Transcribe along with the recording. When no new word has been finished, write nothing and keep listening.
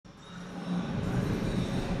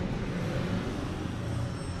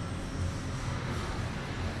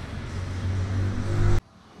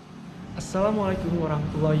Assalamu'alaikum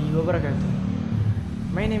warahmatullahi wabarakatuh.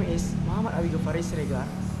 My name is Muhammad Abi Ghoffari Siregar.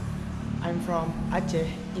 I'm from Aceh,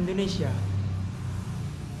 Indonesia.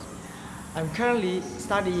 I'm currently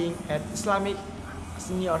studying at Islamic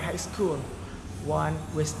High School,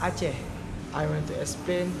 West Aceh. I want to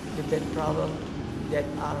explain the bad problems that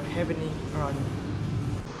are happening around me.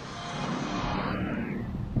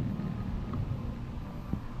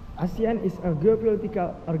 Asean is a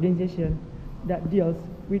geopolitical organization that deals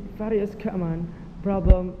with various common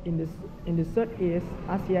problems in the Southeast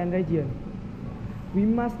Asian region. We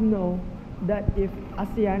must know that if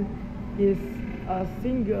ASEAN is a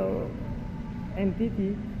single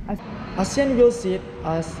entity, ASEAN will sit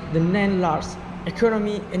as the ninth largest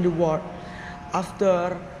economy in the world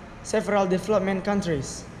after several development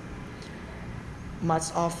countries. Much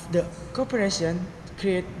of the cooperation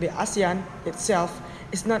created by ASEAN itself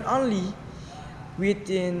is not only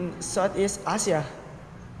within Southeast Asia,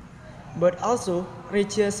 but also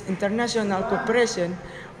reaches international cooperation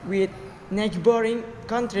with neighboring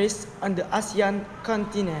countries on the ASEAN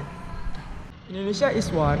continent. Indonesia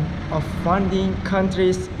is one of founding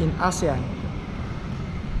countries in ASEAN.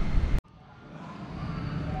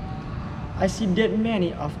 I see that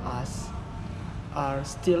many of us are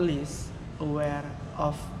still less aware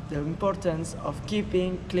of the importance of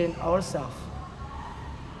keeping clean ourselves.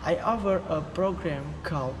 I offer a program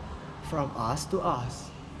called From Us to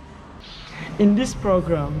Us. In this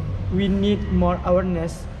program, we need more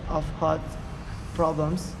awareness of health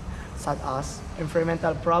problems such as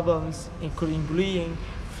environmental problems, including bullying,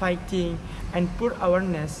 fighting, and poor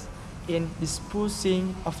awareness in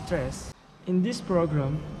disposing of stress. In this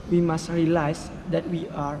program, we must realize that we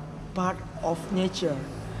are part of nature,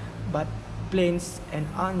 but plants and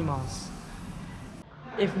animals.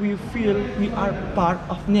 If we feel we are part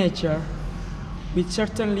of nature, we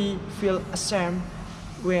certainly feel ashamed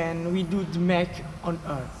when we do damage on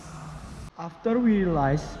earth. After we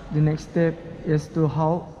realize, the next step is to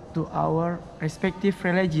hold to our respective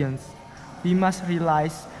religions. We must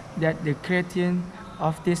realize that the creation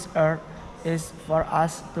of this earth is for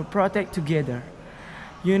us to protect together.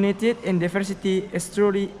 United in diversity is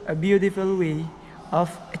truly a beautiful way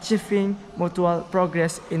of achieving mutual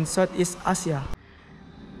progress in Southeast Asia.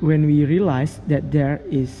 When we realize that there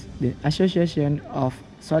is the Association of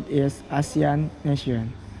Southeast Asian Nations,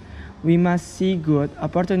 we must see good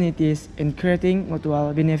opportunities in creating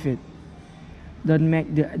mutual benefit. Don't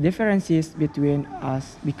make the differences between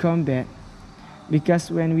us become bad, because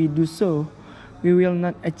when we do so, we will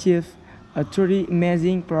not achieve a truly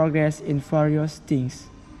amazing progress in various things.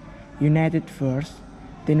 United first,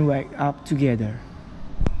 then wake up together.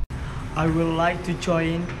 I would like to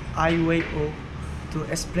join IWO to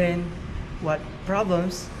explain what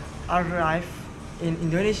problems arrive in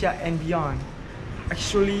Indonesia and beyond.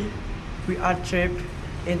 Actually, we are trapped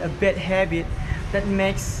in a bad habit that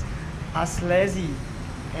makes us lazy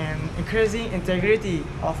and increasing integrity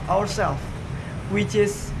of ourselves, which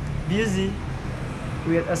is busy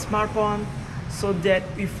with a smartphone so that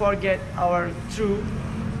we forget our true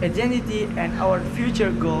identity and our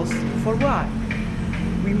future goals. For what?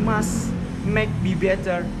 We must be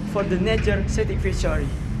better for the nature satisfactory.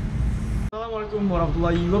 Assalamualaikum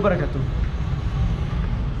warahmatullahi wabarakatuh.